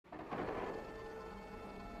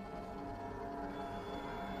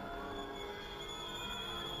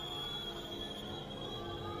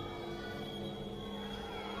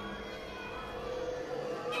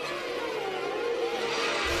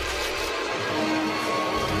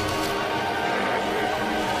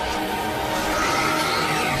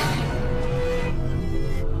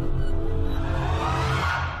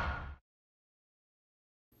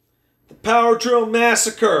Powerdrill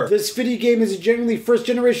Massacre. This video game is a genuinely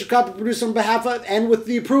first-generation copy produced on behalf of and with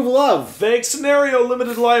the approval of Fake Scenario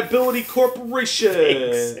Limited Liability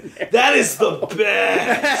Corporation. That is the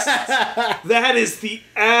best. That is the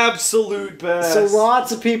absolute best. So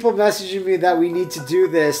lots of people messaging me that we need to do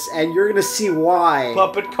this, and you're going to see why.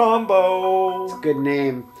 Puppet Combo. It's a good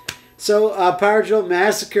name. So, Powerdrill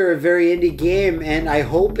Massacre, a very indie game, and I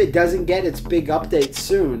hope it doesn't get its big update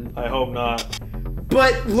soon. I hope not.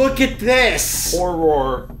 But look at this!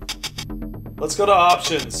 Horror. Let's go to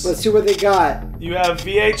options. Let's see what they got. You have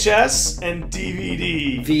VHS and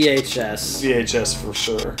DVD. VHS. VHS for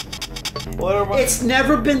sure. What are my... It's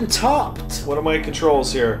never been topped. What are my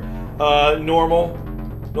controls here? Normal.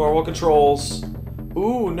 Normal controls.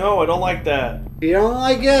 Ooh, no, I don't like that. You don't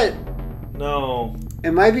like it? No.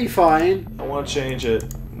 It might be fine. I want to change it.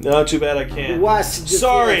 No, too bad I can't. West,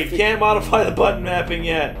 Sorry, can't modify the button mapping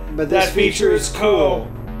yet. But this that feature is cool.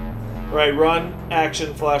 Right, run,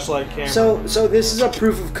 action, flashlight, camera. So this is a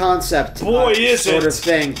proof of concept sort of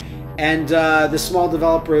thing. And the small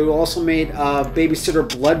developer who also made Babysitter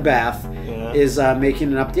Bloodbath is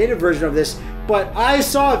making an updated version of this. But I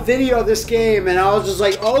saw a video of this game and I was just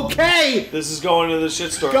like, okay! This is going to the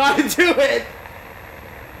Shitstorm. Gotta do it!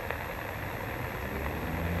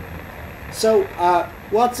 So,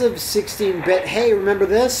 lots of 16-bit, hey, remember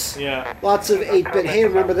this? Yeah. Lots of 8-bit, hey,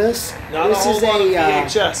 remember this? Not this a whole is lot a of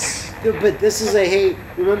VHS. But this is a, hey,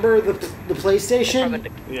 remember the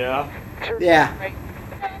PlayStation? Yeah. Yeah.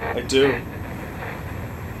 I do.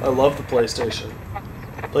 I love the PlayStation.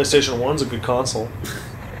 PlayStation 1's a good console.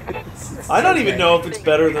 I don't even know if it's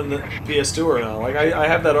better than the PS2 or not. Like, I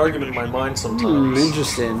have that argument in my mind sometimes.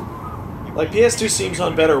 Interesting. Like, PS2 seems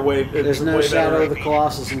on better way. There's no way Shadow better. of the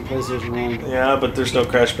Colossus in PlayStation 1. Yeah, but there's no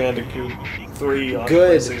Crash Bandicoot 3 on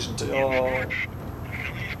Good. PlayStation 2. Oh.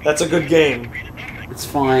 That's a good game. It's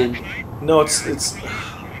fine. No, it's...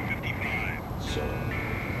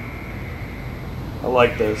 I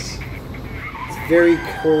like this. It's very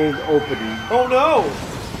cold opening. Oh no!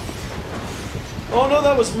 Oh no,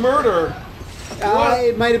 that was murder!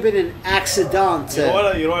 It might have been an accident. You know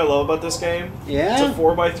what I love about this game? Yeah? It's a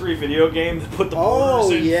 4x3 video game that put the borders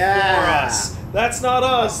in for us. That's not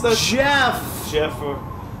us. That's Jeff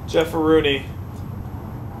Rooney.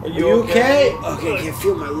 Are you okay? Okay, I can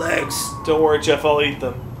feel my legs. Don't worry, Jeff. I'll eat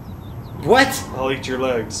them. What? I'll eat your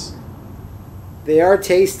legs. They are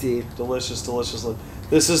tasty. Delicious, delicious.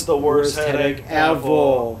 This is the worst headache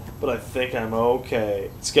ever. But I think I'm okay.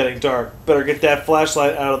 It's getting dark. Better get that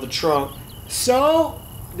flashlight out of the trunk. So,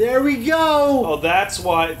 there we go. Oh, that's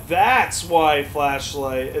why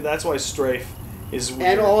flashlight, that's why strafe is weird.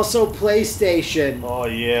 And also PlayStation. Oh,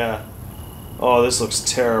 yeah. Oh, this looks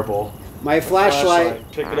terrible. My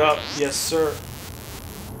flashlight. Pick it up. Yes, sir.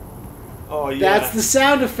 Oh, yeah. That's the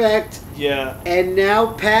sound effect. Yeah. And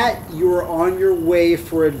now, Pat, you are on your way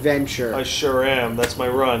for adventure. I sure am. That's my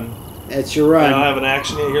run. That's your run. I don't have an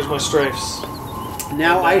action yet. Here's my strafes.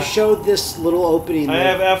 Now, I showed this little opening. I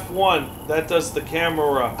have F1. That does the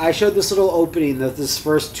camera. I showed this little opening, this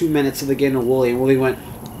first 2 minutes of the game to Wooly, and Wooly went,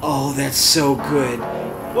 oh, that's so good.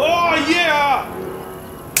 Oh, yeah!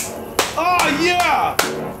 Oh, yeah!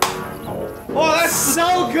 Oh, that's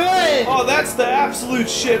so good! Oh, that's the absolute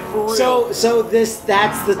shit for real. So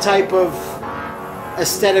that's the type of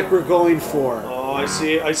aesthetic we're going for. Oh, I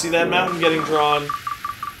see that mountain getting drawn.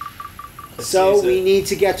 So we need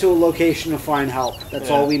to get to a location to find help. That's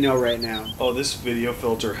all we know right now. Oh, this video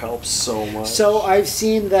filter helps so much. So I've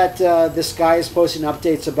seen that this guy is posting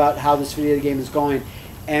updates about how this video game is going,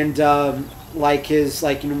 and like his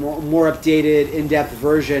more updated, in-depth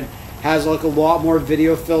version has like a lot more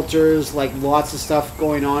video filters, like lots of stuff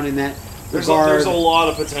going on in that regard. There's a lot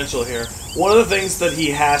of potential here. One of the things that he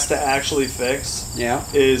has to actually fix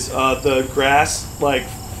is the grass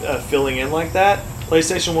filling in like that.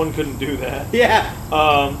 PlayStation 1 couldn't do that. Yeah.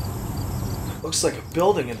 Looks like a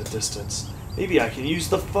building in the distance. Maybe I can use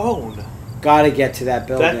the phone. Gotta get to that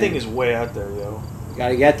building. That thing is way out there, though.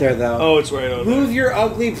 Gotta get there, though. Oh, it's right over there. Move your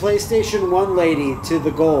ugly PlayStation 1 lady to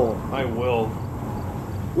the goal. I will.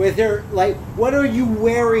 With her, what are you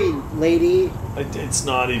wearing, lady? It's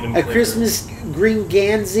not even a clear. Christmas green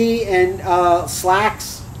Gansey and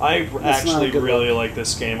slacks? I actually really like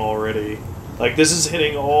this game already. Like, this is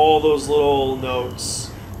hitting all those little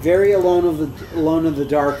notes. Very alone in the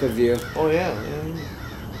dark of you. Oh, yeah.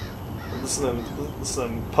 Listen to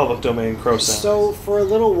them public domain crow sounds. So, for a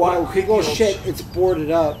little while, oh shit, it's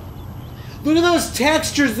boarded up. Look at those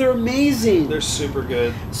textures, they're amazing. They're super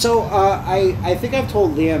good. So, I think I've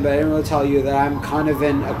told Liam, but I didn't really tell you that I'm kind of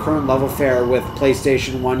in a current love affair with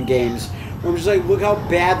PlayStation 1 games. I'm just like, look how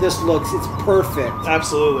bad this looks. It's perfect.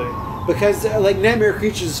 Absolutely. Because like Nightmare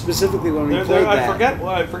Creatures specifically when we played that.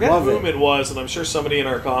 I forget whom it was, and I'm sure somebody in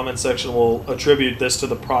our comment section will attribute this to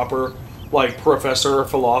the proper like professor or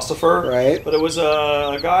philosopher. Right. But it was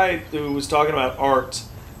a guy who was talking about art,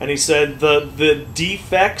 and he said the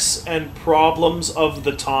defects and problems of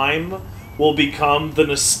the time will become the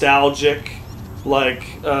nostalgic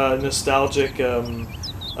ways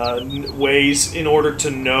in order to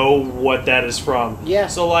know what that is from. Yeah.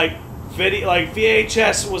 So like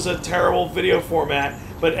VHS was a terrible video format,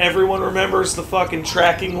 but everyone remembers the fucking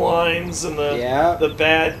tracking lines and the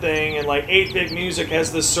bad thing, and like 8-bit music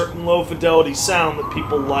has this certain low fidelity sound that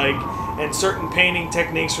people like, and certain painting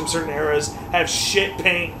techniques from certain eras have shit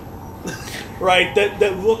paint. Right,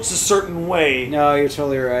 that looks a certain way. No, you're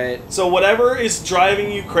totally right. So whatever is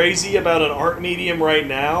driving you crazy about an art medium right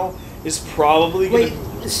now is probably Wait,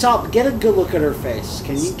 stop. Get a good look at her face.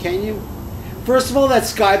 Can you? First of all, that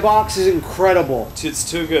skybox is incredible.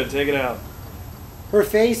 It's too good. Take it out. Her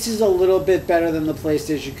face is a little bit better than the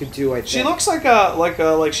PlayStation could do, I think. She looks like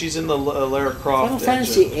she's in the Lara Croft Final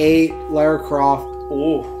Fantasy VIII, Lara Croft.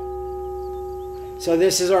 Oh. So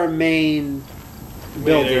this is our main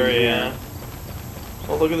building area, yeah.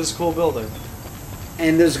 Oh, look at this cool building.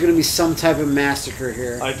 And there's going to be some type of massacre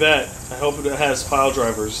here. I bet. I hope it has pile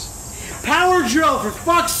drivers. Powerdrill, for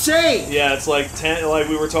fuck's sake! Yeah, it's like 10. Like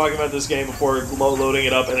we were talking about this game before loading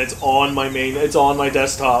it up, and it's on my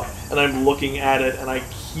desktop, and I'm looking at it, and I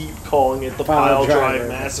keep calling it the Pile Drive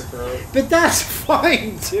Massacre. But that's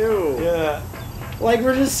fine too. Yeah. Like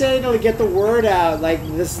we're just saying to get the word out. Like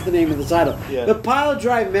this is the name of the title. Yeah. The Pile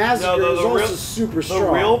Drive Massacre is also super strong.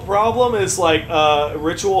 The real problem is like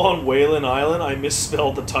Ritual on Wayland Island. I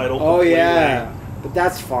misspelled the title. Completely. Oh yeah, but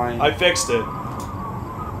that's fine. I fixed it.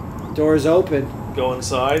 Doors open. Go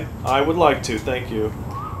inside. I would like to. Thank you.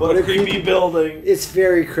 What a creepy building. It's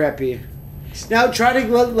very creepy. Now try to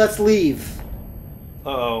let's leave.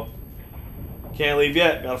 Uh-oh. Can't leave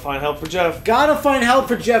yet. Gotta find help for Jeff. Gotta find help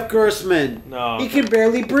for Jeff Gerstmann. No. He can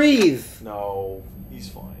barely breathe. No. He's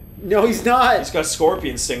fine. No, he's not. He's got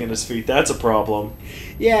scorpions stinging his feet. That's a problem.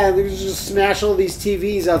 Yeah, they just smash all these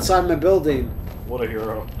TVs outside my building. What a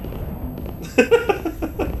hero.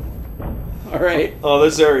 Alright. Oh,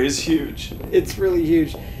 this area is huge. It's really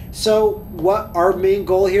huge. So, what our main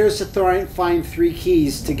goal here is to find 3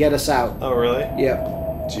 keys to get us out. Oh, really? Yep.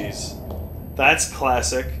 Jeez. That's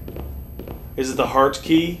classic. Is it the heart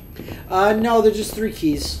key? No, they're just 3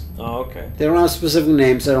 keys. Oh, okay. They don't have specific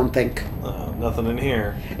names, I don't think. Nothing in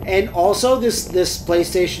here. And also, this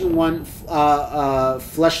PlayStation 1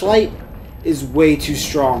 fleshlight is way too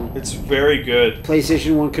strong. It's very good.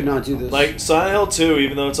 PlayStation 1 could not do this. Like, Silent Hill 2,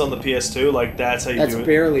 even though it's on the PS2, like, that's how you do it. That's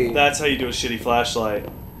barely. That's how you do a shitty flashlight.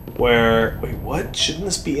 Where... Wait, what? Shouldn't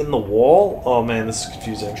this be in the wall? Oh, man, this is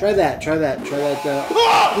confusing. Try that.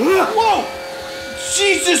 Ah! Whoa!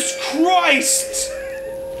 Jesus Christ!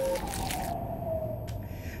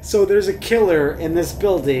 So there's a killer in this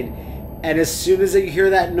building, and as soon as you hear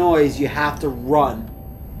that noise, you have to run.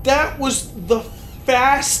 That was the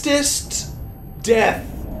fastest death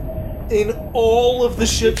in all of the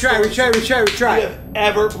Shitstorm Retry. we have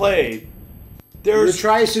ever played.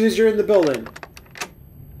 Retry as soon as you're in the building.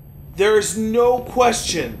 There's no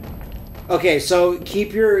question. Okay, so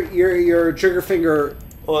keep your trigger finger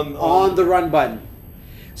on the run button.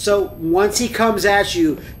 So once he comes at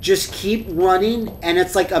you, just keep running, and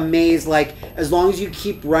it's like a maze. Like, as long as you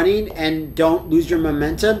keep running and don't lose your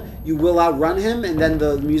momentum, you will outrun him, and then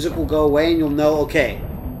the music will go away, and you'll know, okay.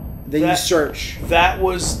 Then you search. That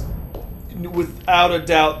was, without a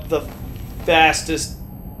doubt, the fastest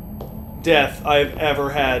death I've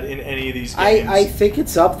ever had in any of these games. I think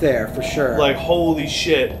it's up there, for sure. Like, holy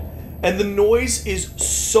shit. And the noise is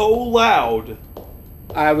so loud.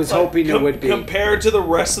 I was hoping it would be. Compared to the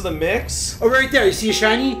rest of the mix? Oh, right there. You see a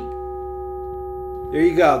shiny? There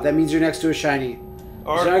you go. That means you're next to a shiny.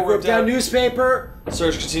 Rip down newspaper.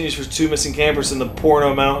 Search continues for 2 missing campers in the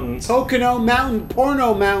Porno Mountains. Pocono Mountain,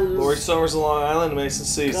 Porno Mountains. Lori Summers on Long Island, Mason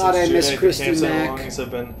City. God, I miss Christy Mack.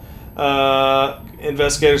 Have been.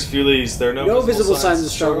 Investigators Fulees. There are no visible signs of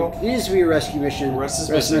struggle. It needs to be a rescue mission. Rest is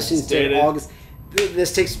missing. Dated August.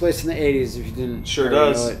 This takes place in the 80s, if you didn't. Sure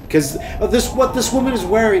does. Because what this woman is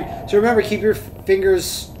wearing. So remember, keep your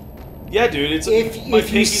fingers. Yeah, dude. My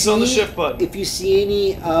pinky's on the shift button. If you see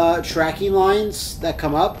any tracking lines that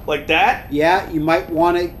come up, like that, yeah, you might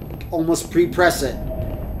want to almost pre-press it.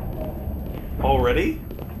 Already?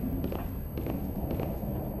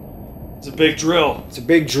 It's a big drill. It's a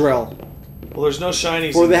big drill. Well, there's no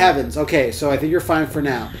shinies. For the heavens. Okay, so I think you're fine for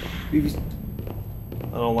now.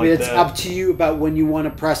 I don't like that. It's up to you about when you want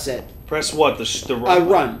to press it. Press what? The run?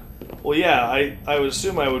 Run. Well, yeah, I would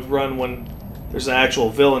assume I would run when there's an actual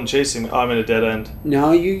villain chasing me. Oh, I'm in a dead end.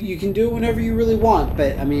 No, you can do it whenever you really want,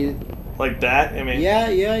 but I mean... Like that? I mean...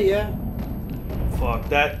 Yeah. Fuck,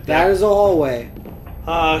 that... That is a hallway.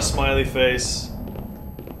 Ah, smiley face.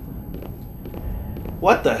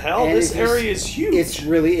 What the hell? And This area is huge. It's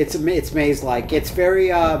really... It's maze-like. It's very...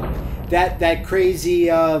 that crazy...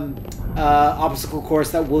 obstacle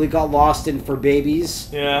course that Willie got lost in for babies.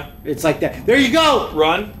 Yeah. It's like that. There you go!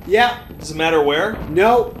 Run? Yeah. Does it matter where?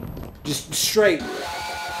 No. Just straight.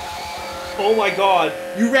 Oh my god.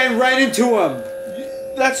 You ran right into him.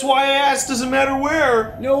 That's why I asked, does it matter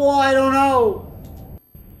where? No, I don't know.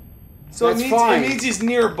 So That's it means, fine. It means he's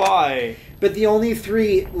nearby. But the only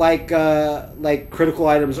three, like critical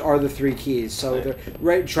items are the 3 keys. So,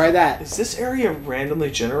 try that. Is this area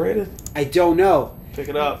randomly generated? I don't know. Pick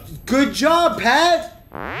it up. Good job, Pat!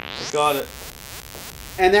 I got it.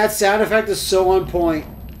 And that sound effect is so on point.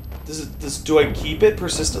 Do I keep it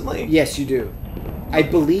persistently? Yes, you do. I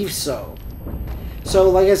believe so. So,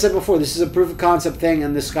 like I said before, this is a proof of concept thing,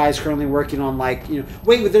 and this guy's currently working on, like, you know...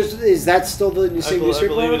 Wait, is that still the same newspaper? I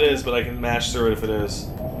believe it is, but I can mash through it if it is.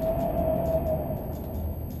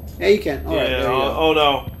 Yeah, you can. All right, there you go. Oh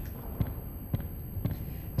no.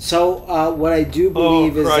 So, what I do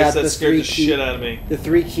believe is that the scared 3 the shit out of me. The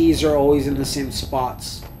 3 keys are always in the same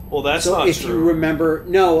spots. Well, that's so not if true. you remember...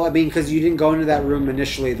 No, I mean, because you didn't go into that room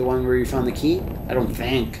initially, the one where you found the key. I don't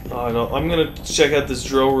think. Oh, I know. I'm going to check out this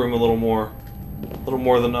drill room a little more. A little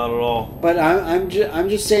more than not at all. But I'm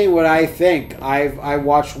just saying what I think. I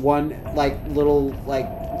watched one, like, little,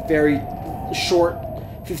 like, very short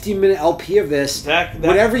 15-minute LP of this.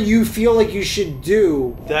 Whatever you feel like you should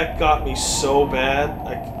do. That got me so bad.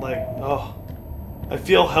 I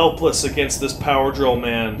feel helpless against this Powerdrill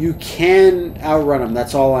man. You can outrun him.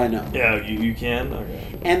 That's all I know. Yeah, you can?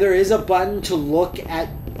 Okay. And there is a button to look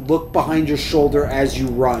behind your shoulder as you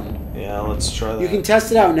run. Yeah, let's try that. You can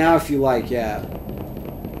test it out now if you like, yeah.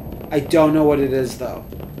 I don't know what it is, though.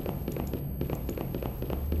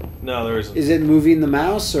 No, there isn't. Is it moving the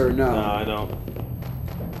mouse, or no? No, I don't.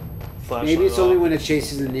 Maybe it's only when a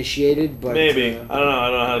chase is initiated, but... Maybe. I don't know. I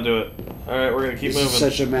don't know how to do it. Alright, we're gonna keep moving. This is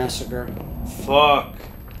such a massacre. Fuck.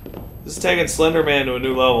 This is taking Slender Man to a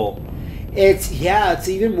new level. It's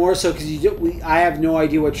even more so because I have no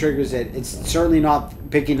idea what triggers it. It's certainly not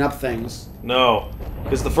picking up things. No.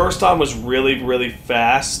 Because the first time was really, really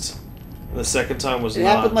fast. And the second time was not. It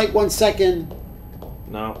happened like 1 second.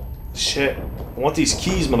 No. Shit. I want these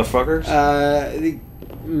keys, motherfuckers.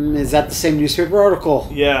 Is that the same newspaper article?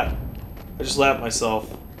 Yeah. I just lapped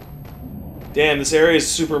myself. Damn, this area is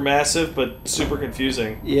super massive, but super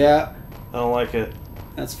confusing. Yeah. I don't like it.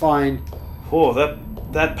 That's fine. Whoa,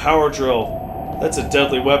 that power drill. That's a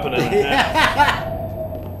deadly weapon and a half.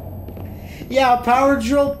 Yeah, power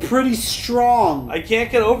drill pretty strong. I can't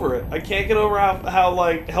get over it. I can't get over how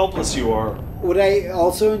like helpless you are. What I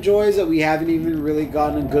also enjoy is that we haven't even really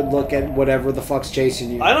gotten a good look at whatever the fuck's chasing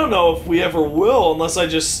you. I don't know if we ever will unless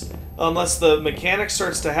the mechanic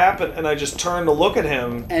starts to happen and I just turn to look at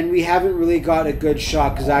him. And we haven't really got a good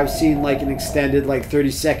shot because I've seen like an extended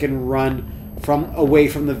 30-second run away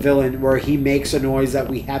from the villain where he makes a noise that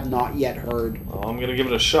we have not yet heard. Well, I'm gonna give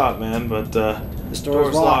it a shot, man, but the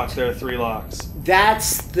door's locked. There are 3 locks.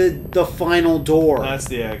 That's the final door. That's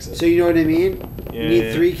the exit. So you know what I mean? Yeah, you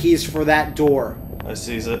need 3 keys for that door. I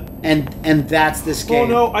sees it. And that's this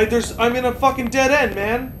game. Oh no, I'm in a fucking dead end,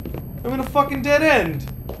 man. I'm in a fucking dead end.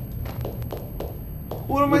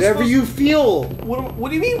 What am I Whatever you feel. What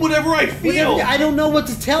do you mean, whatever I feel? I don't know what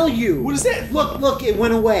to tell you. What is that? Look, it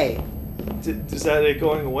went away. Is that it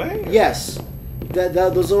going away? Or? Yes.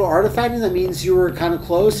 Those little artifacts, that means you were kind of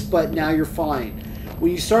close, but now you're fine.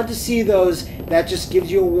 When you start to see those, that just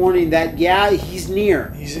gives you a warning that, yeah, he's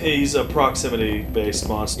near. He's a proximity-based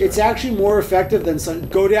monster. It's actually more effective than...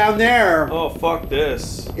 Go down there! Oh, fuck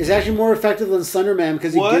this. It's actually more effective than Slender Man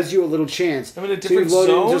because it gives you a little chance. I'm in a different zone? So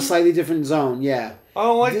you load zone? into a slightly different zone, yeah. I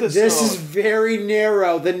don't like this This zone. is very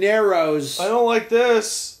narrow. The narrows. I don't like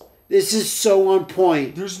this. This is so on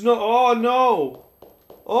point. There's no... Oh, no.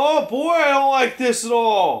 Oh, boy, I don't like this at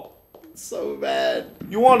all. It's so bad.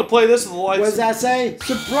 You wanted to play this with the lights... What does that say?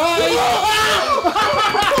 Surprise!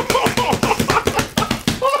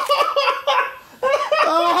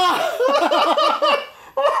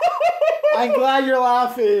 I'm glad you're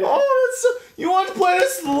laughing. Oh, that's so... You want to play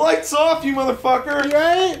this with the lights off, you motherfucker?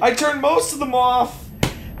 Right? I turned most of them off.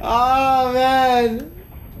 Oh, man.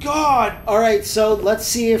 God. All right, so let's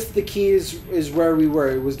see if the key is where we were.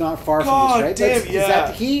 It was not far from us, right? Damn, Is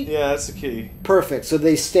that the key? Yeah, that's the key. Perfect. So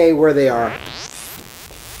they stay where they are.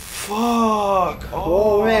 Fuck.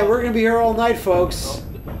 Oh man, we're gonna be here all night, folks.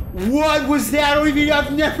 What was that?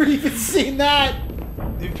 I've never even seen that.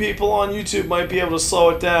 The people on YouTube might be able to slow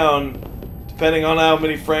it down, depending on how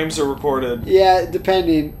many frames are recorded. Yeah,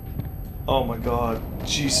 depending. Oh my god.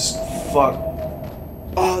 Jesus fuck.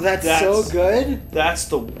 Oh, that's so good. That's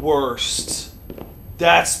the worst.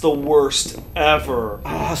 That's the worst ever.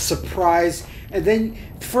 Oh, surprise. And then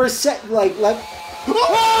for a sec, like,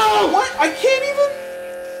 Oh, what? I can't even...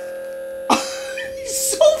 He's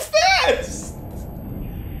so fast!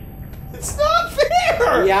 It's not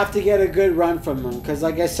fair! You have to get a good run from him. Because,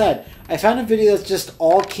 like I said, I found a video that's just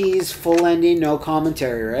all keys, full ending, no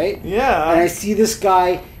commentary, right? Yeah. And I see this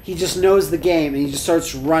guy, he just knows the game, and he just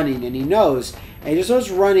starts running, and he knows. And he just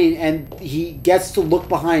starts running, and he gets to look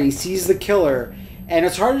behind. He sees the killer, and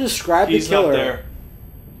it's hard to describe the killer. Not there.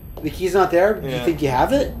 The key's not there? Yeah. You think you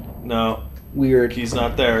have it? No. Weird. He's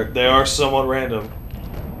not there. They are somewhat random.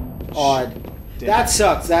 Odd. Damn. That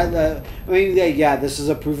sucks. That I mean, yeah, this is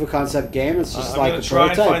a proof of concept game. It's just like a prototype. I'm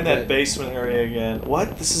gonna try and find that basement area again.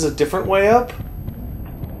 What? This is a different way up?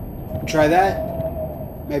 Try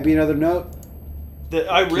that. Maybe another note.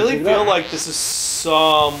 I really feel like this is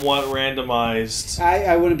somewhat randomized.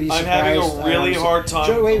 I wouldn't be surprised. I'm having a really hard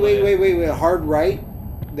time. Wait. Hard right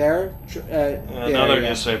there. Another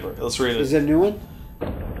newspaper. Let's read it. Is it a new one?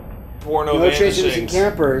 Porno no traces in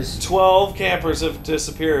campers. 12 campers have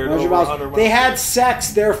disappeared over 100 miles. They had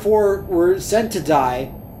sex, therefore were sent to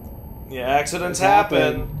die. Yeah, accidents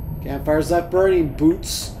happen. Campfires left burning.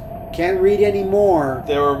 Boots can't read anymore.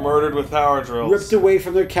 They were murdered with power drills. Ripped away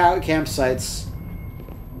from their campsites.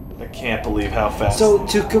 I can't believe how fast. So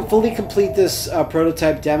to fully complete this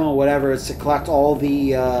prototype demo, whatever, it's to collect all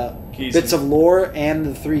the bits of lore and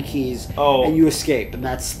the 3 keys, and you escape, and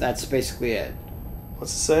that's basically it.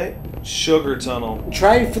 What's it say? Sugar tunnel.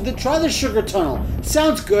 Try the sugar tunnel.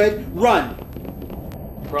 Sounds good. Run.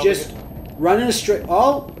 Just run in a straight.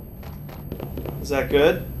 Oh. Is that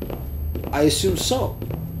good? I assume so.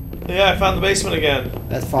 Yeah, I found the basement again.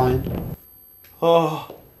 That's fine.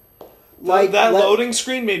 Oh. That loading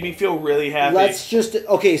screen made me feel really happy. Let's just...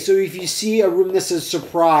 Okay, so if you see a room that says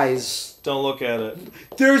surprise... Don't look at it.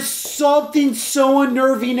 There's something so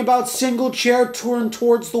unnerving about single chair turned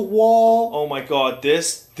towards the wall. Oh my god,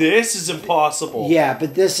 this is impossible. Yeah,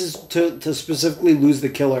 but this is to specifically lose the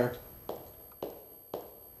killer.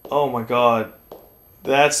 Oh my god.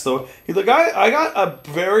 That's the guy. I got a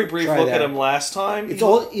very brief look at him last time. It's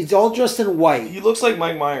all dressed in white. He looks like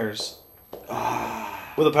Mike Myers.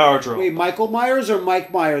 With a power drill. Wait, Michael Myers or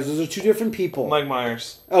Mike Myers? Those are 2 different people. Mike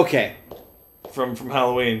Myers. Okay. From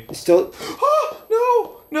Halloween. Still.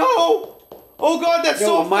 No! Oh god, that's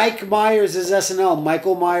so. Mike Myers is SNL.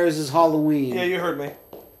 Michael Myers is Halloween. Yeah, you heard me.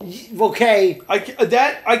 Okay. I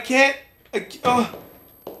can't.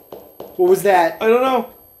 What was that? I don't know.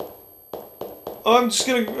 Oh, I'm just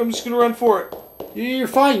gonna run for it. You're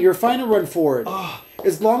fine. You're fine to run for it.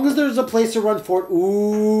 As long as there's a place to run for it.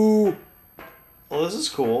 Ooh. Well, this is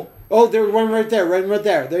cool. Oh, they're running right there. Right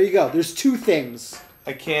there. There you go. There's 2 things.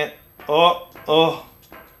 I can't. I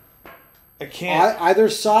can't. Either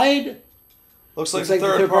side. Looks like the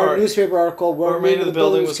third part. Newspaper article. The remainder of the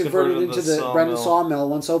building was converted into the Brennan sawmill.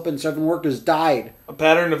 Once opened, 7 workers died. A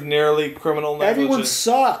pattern of nearly criminal negligence. Everyone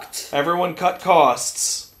sucked. Everyone cut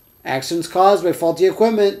costs. Accidents caused by faulty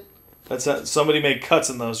equipment. Somebody made cuts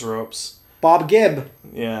in those ropes. Bob Gibb.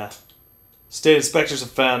 Yeah. State inspectors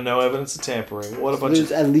have found no evidence of tampering.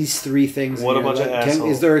 There's at least 3 things. What a bunch of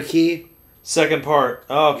assholes. Is there a key? Second part.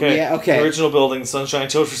 Oh, okay. Yeah, okay. The original building, Sunshine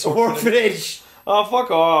Children's Orphanage. Oh, fuck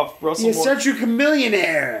off. The eccentric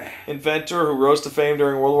millionaire. Inventor who rose to fame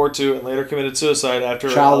during World War II and later committed suicide after...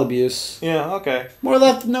 Child abuse. Yeah, okay. More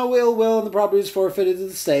left, no ill will, and the property is forfeited to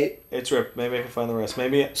the state. It's ripped. Maybe I can find the rest.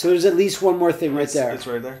 Maybe... So there's at least one more thing there. It's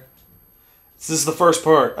right there. This is the first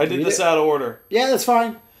part. I did this out of order. Yeah, that's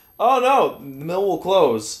fine. Oh, no. The mill will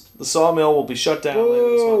close. The sawmill will be shut down later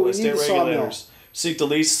this month by state regulators. Seek to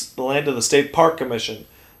lease the land to the State Park Commission.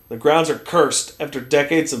 The grounds are cursed after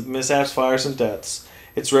decades of mishaps, fires, and deaths.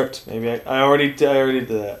 It's ripped. Maybe I already did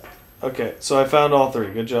that. Okay, so I found all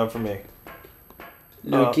 3. Good job for me.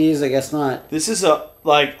 No keys, I guess not. This is a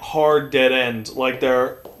hard dead end. Like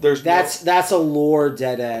that's a lore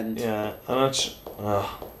dead end. Yeah, I'm not sure.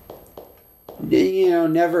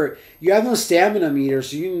 Never. You have no stamina meter,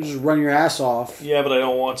 so you can just run your ass off. Yeah, but I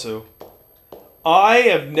don't want to. I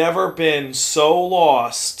have never been so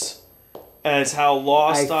lost as how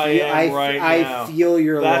lost I am right now. I feel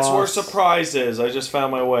you're lost. That's where surprise is. I just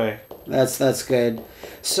found my way. That's good.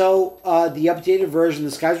 So, the updated version,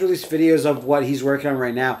 this guy's released videos of what he's working on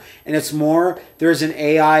right now, and it's more, there's an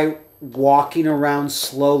AI walking around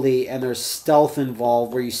slowly, and there's stealth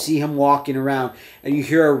involved where you see him walking around and you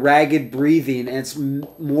hear a ragged breathing, and it's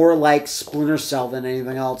more like Splinter Cell than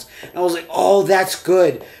anything else. And I was like, oh, that's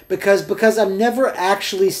good, because I've never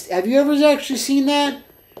actually... Have you ever actually seen that?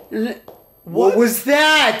 What was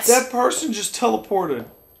that? That person just teleported.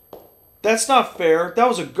 That's not fair. That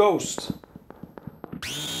was a ghost.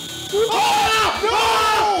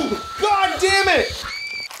 Oh, no! God damn it!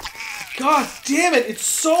 God damn it! It's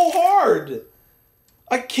so hard.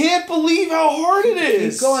 I can't believe how hard it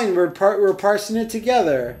is. Keep going. We're parsing it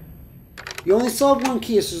together. You only still have one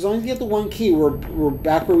key, so as long as you get the one key, we're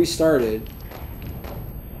back where we started.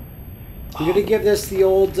 I'm gonna give this the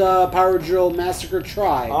old Powerdrill Massacre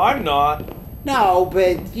try. I'm not. No,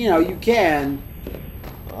 but you know you can.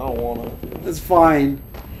 I don't wanna. That's fine.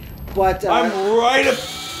 But I'm right up.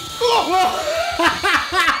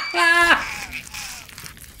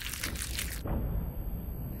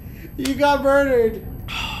 You got murdered.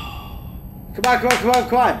 Come on.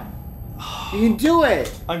 You can do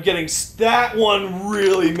it. I'm getting... That one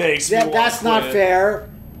really makes me want That's to not quit. Fair.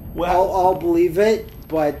 Well, I'll believe it,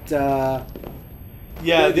 but...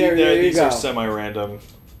 yeah, these go. are semi-random.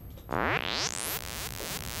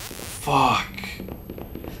 Fuck.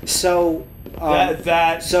 So...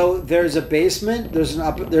 So there's a basement. There's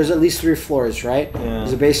at least 3 floors, right? Yeah.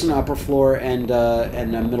 There's a basement, upper floor, and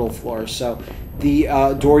a middle floor. So the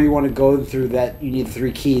door you want to go through that you need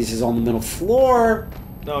 3 keys is on the middle floor.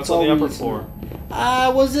 No, it's on the upper floor.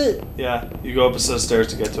 Was it? Yeah, you go up a set of stairs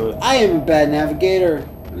to get to it. I am a bad navigator.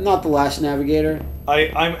 I'm not the last navigator.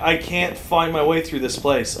 I can't find my way through this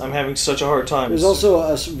place. I'm having such a hard time. There's also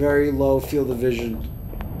a very low field of vision.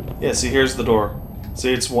 Yeah, see, here's the door.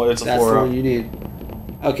 See, it's a floor up. That's the one you need.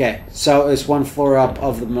 Okay, so it's 1 floor up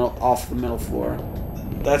off the middle floor.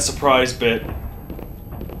 That surprise bit.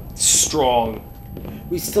 Strong.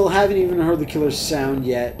 We still haven't even heard the killer's sound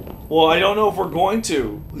yet. Well, I don't know if we're going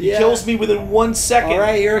to. He kills me within 1 second.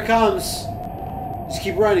 Alright, here it comes. Just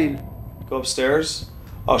keep running. Go upstairs.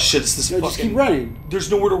 Oh shit, it's this fucking... just keep running. There's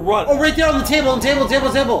nowhere to run. Oh, right there on the table, table.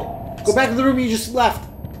 Go back to the room you just left.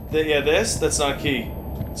 That's not a key.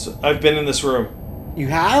 So, I've been in this room. You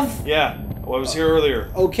have? Yeah. Well, I was here earlier.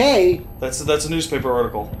 Okay. That's a newspaper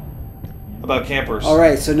article. About campers.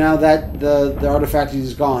 Alright, so now that the artifact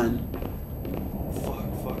is gone.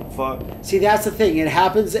 Fuck. See, that's the thing. It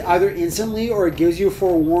happens either instantly or it gives you a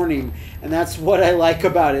forewarning, and that's what I like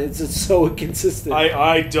about it. It's so inconsistent.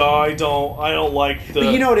 I don't like the...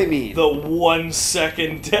 But you know what I mean. The 1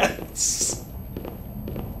 second deaths.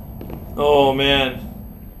 Oh man.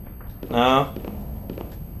 No.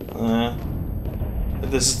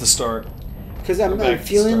 This is the start. Because I'm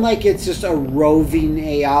feeling like it's just a roving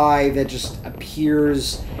AI that just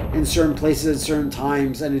appears in certain places at certain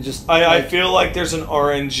times, and it just... I feel like there's an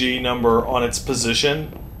RNG number on its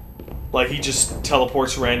position. Like, he just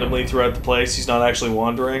teleports randomly throughout the place. He's not actually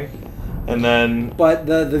wandering. And then... But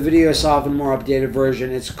the video I saw of a more updated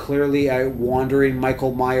version, it's clearly a wandering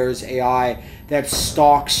Michael Myers AI that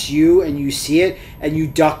stalks you, and you see it, and you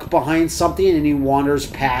duck behind something, and he wanders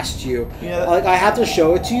past you. Yeah. Like, I have to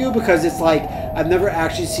show it to you, because it's like, I've never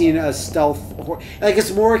actually seen a stealth... Like,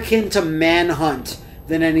 it's more akin to Manhunt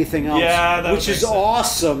than anything else. Yeah, that which is sense.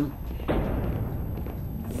 Awesome.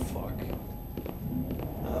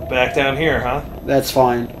 Fuck. Back down here, huh? That's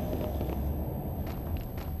fine.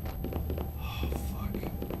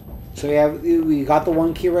 So we got the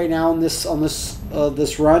 1 key right now on this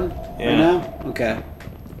run. Yeah. Right now. Okay.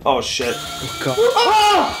 Oh shit. Oh, God.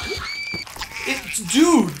 Oh!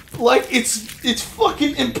 Dude, like it's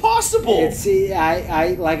fucking impossible.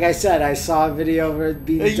 Like I said, I saw a video of it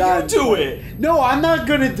being done. You do it. No, I'm not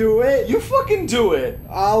gonna do it. You fucking do it.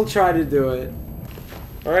 I'll try to do it.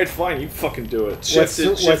 All right, fine. You fucking do it. Shift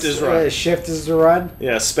is run. Shift is the run.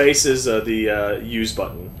 Yeah, space is the use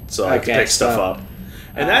button, so I can pick stuff up.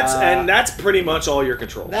 And that's pretty much all your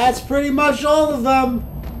control. That's pretty much all of them.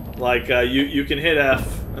 Like you can hit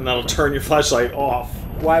F and that'll turn your flashlight off.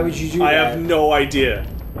 Why would you do that? I have no idea.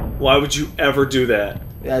 Why would you ever do that?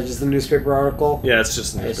 Yeah, just the newspaper article. Yeah, it's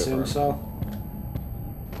just a newspaper. I assume so.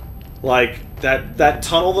 Like that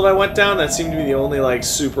tunnel that I went down, that seemed to be the only like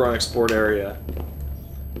super unexplored area.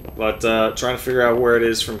 But trying to figure out where it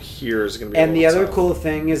is from here is gonna be. And the other cool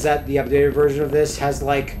thing is that the updated version of this has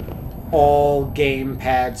like all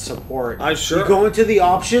gamepad support. I'm sure. You go into the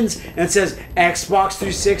options and it says Xbox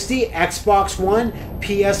 360, Xbox One,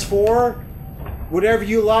 PS4, whatever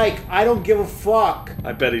you like. I don't give a fuck.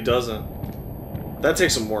 I bet he doesn't. That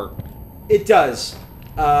takes some work. It does.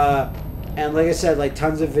 And like I said, like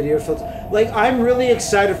tons of video filters. Like, I'm really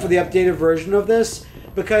excited for the updated version of this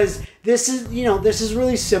because this is this is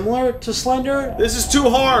really similar to Slender, This is too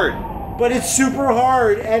hard. but it's super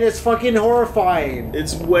hard and it's fucking horrifying.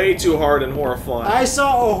 It's way too hard and horrifying. I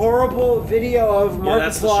saw a horrible video of Markiplier.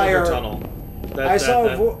 That's the sugar tunnel. I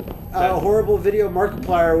saw a horrible video of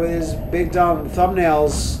Markiplier with his big dumb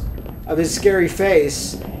thumbnails of his scary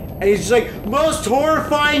face, and he's just like, most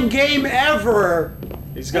horrifying game ever.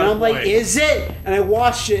 He's got and I'm a point. like, is it? And I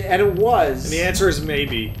watched it, and it was. And the answer is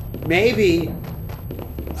maybe. Maybe.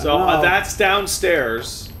 So that's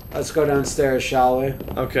downstairs. Let's go downstairs, shall we?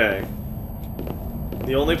 Okay.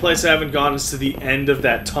 The only place I haven't gone is to the end of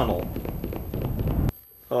that tunnel.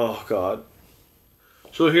 Oh, God.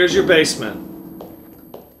 So here's your basement.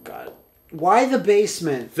 God. Why the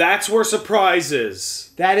basement? That's where surprise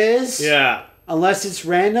is. That is? Yeah. Unless it's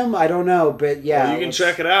random, I don't know, but yeah. Well, you can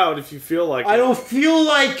check it out if you feel like it. I don't feel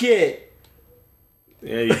like it!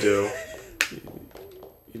 Yeah, you do.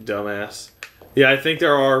 You dumbass. Yeah, I think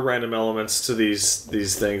there are random elements to these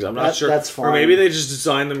things. I'm not sure. That's fine. Or maybe they just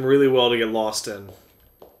designed them really well to get lost in.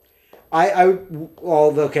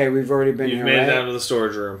 Well, okay, we've already been here, You've made right? it down to the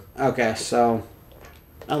storage room. Okay, so...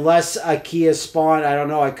 Unless a key is spawned, I don't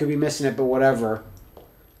know, I could be missing it, but whatever.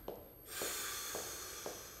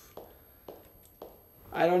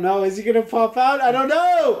 I don't know, is he gonna pop out? I don't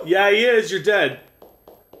know! Yeah, he is. You're dead.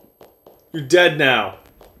 You're dead now.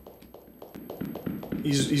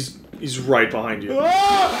 He's right behind you. See what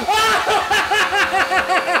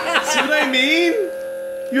I mean?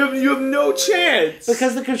 You have no chance.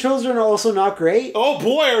 Because the controls are also not great. Oh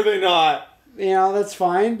boy, are they not? You know, that's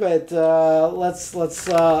fine, but let's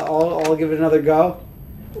I'll give it another go.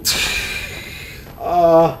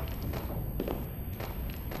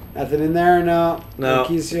 Nothing in there? No. No.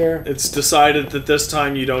 Keys here? It's decided that this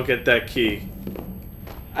time you don't get that key.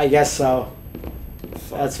 I guess so.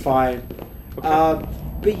 Fuck. That's fine. Okay.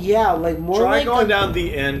 But yeah, like more Try like going down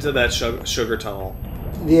the end of that sugar tunnel.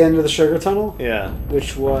 the end of the sugar tunnel, Yeah.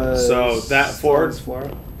 which was So that forward.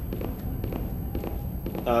 floor.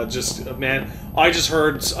 Man, I just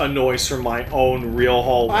heard a noise from my own real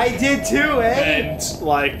hallway. I did too, eh? And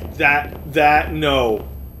like no,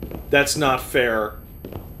 that's not fair.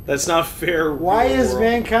 That's not fair. Why real is world.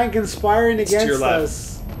 mankind conspiring to your against left.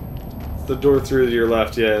 us? The door through to your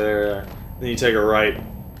left? Yeah, there. Then you take a right.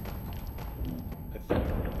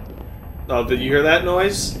 Oh, did you hear that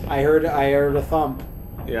noise? I heard a thump.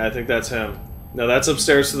 Yeah, I think that's him. No, that's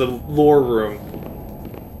upstairs to the lore room.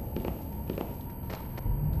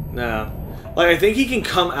 Nah. Like, I think he can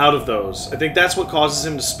come out of those. I think that's what causes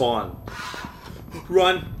him to spawn.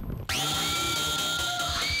 Run.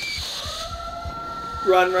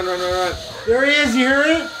 Run. There he is, you hear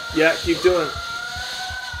it? Yeah, keep doing it.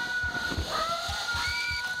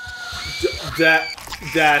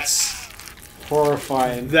 That's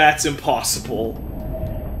Horrifying. That's impossible.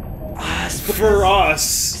 Because For us.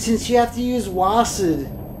 Since you have to use WASD,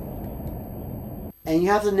 and you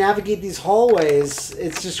have to navigate these hallways,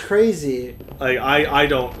 it's just crazy. Like,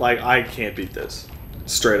 I can't beat this.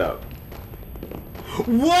 Straight up.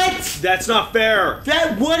 What? That's not fair!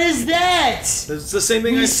 What is that? It's the same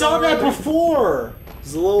thing We I saw that earlier. before.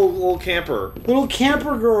 It's a little camper. Little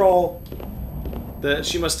camper girl. That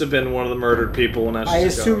she must have been one of the murdered people when I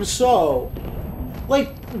assume so.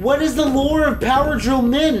 Like, what is the lore of Powerdrill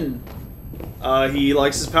Min? He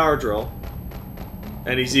likes his power drill.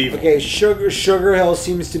 And he's evil. Okay, Sugar Hill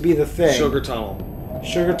seems to be the thing. Sugar tunnel.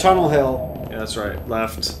 Sugar Tunnel Hill. Yeah, that's right.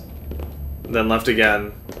 Left. And then left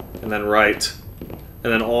again. And then right.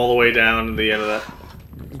 And then all the way down to the end of that.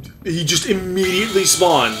 He just immediately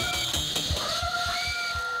spawned.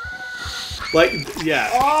 Like, yeah.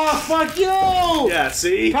 Oh, fuck you! Yeah,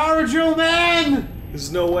 see? Powerdrill Man!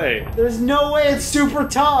 There's no way. There's no way, it's super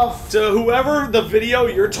tough. To whoever the video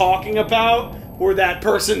you're talking about, where that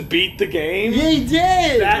person beat the game, Yeah, he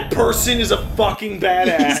did! that person is a fucking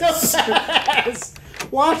badass. He's a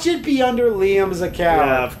badass. Watch it be under Liam's account.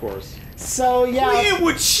 Yeah, of course. So, yeah. Liam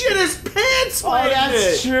would shit his pants Oh, like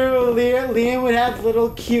that's it. true. Liam would have little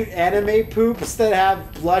cute anime poops that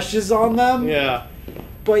have blushes on them. Yeah.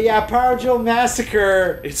 But yeah, Powerdrill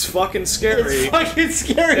Massacre. It's fucking scary. It's fucking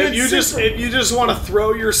scary. if you just want to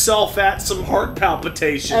throw yourself at some heart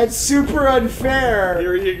palpitations, It's super unfair.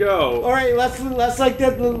 here you go. All right, let's like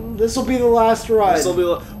that. This will be the last run.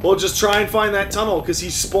 Well, just try and find that tunnel because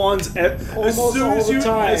he spawns as Almost soon as all the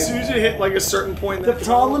time. as soon as you hit like a certain point. In The that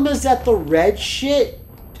problem is that the red shit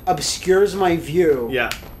obscures my view.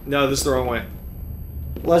 Yeah. No, this is the wrong way.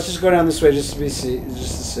 Let's just go down this way just to see. You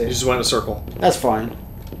just went in a circle. That's fine.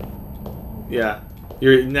 Yeah.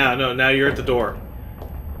 Now you're at the door.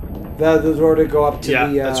 The door to go up to Yeah,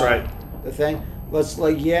 the. that's right. The thing. Let's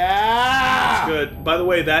yeah. It's good. By the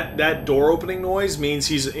way, that door opening noise means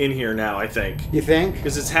he's in here now, I think. You think?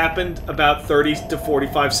 Because it's happened about 30 to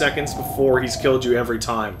 45 seconds before he's killed you every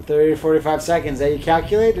time. 30 to 45 seconds. That you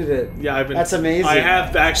calculated it. Yeah, I've been. That's amazing. I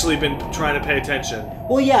have actually been trying to pay attention.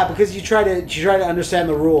 Well, yeah, because you try to understand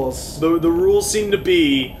the rules. The rules seem to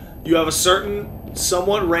be you have a certain,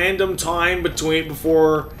 somewhat random time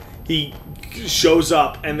before he shows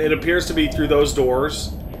up, and it appears to be through those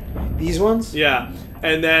doors. These ones? Yeah.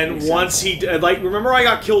 And then once he, like, remember I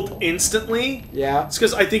got killed instantly? Yeah. It's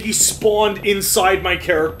because I think he spawned inside my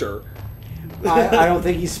character. I don't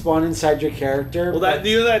think he spawned inside your character. Well, that time,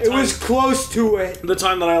 it was close to it. The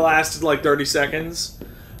time that I lasted like 30 seconds.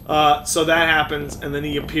 So that happens, and then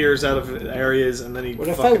he appears out of areas, and then he. What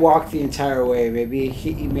if I walk the entire way? Maybe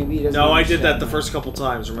he doesn't. No, I did that the first couple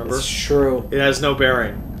times. Remember? It's true. It has no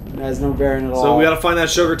bearing. It has no bearing at all. So we gotta find that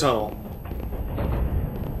sugar tunnel.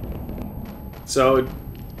 So.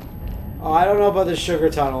 Oh, I don't know about the sugar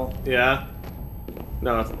tunnel. Yeah.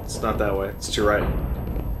 No, it's not that way. It's to your right.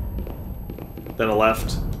 Then a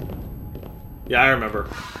left. Yeah, I remember.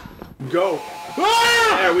 Go.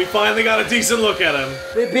 Ah! There, we finally got a decent look at him.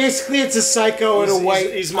 Basically, it's a psycho in a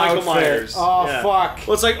white He's Michael outfit. Myers. Oh, yeah. fuck.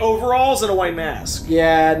 Well, it's like overalls and a white mask.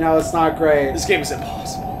 Yeah, no, it's not great. This game is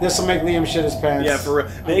impossible. This will make Liam shit his pants. Yeah, for real.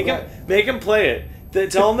 Make him play it.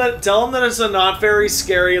 Tell him that it's a not very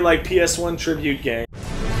scary like PS1 tribute game.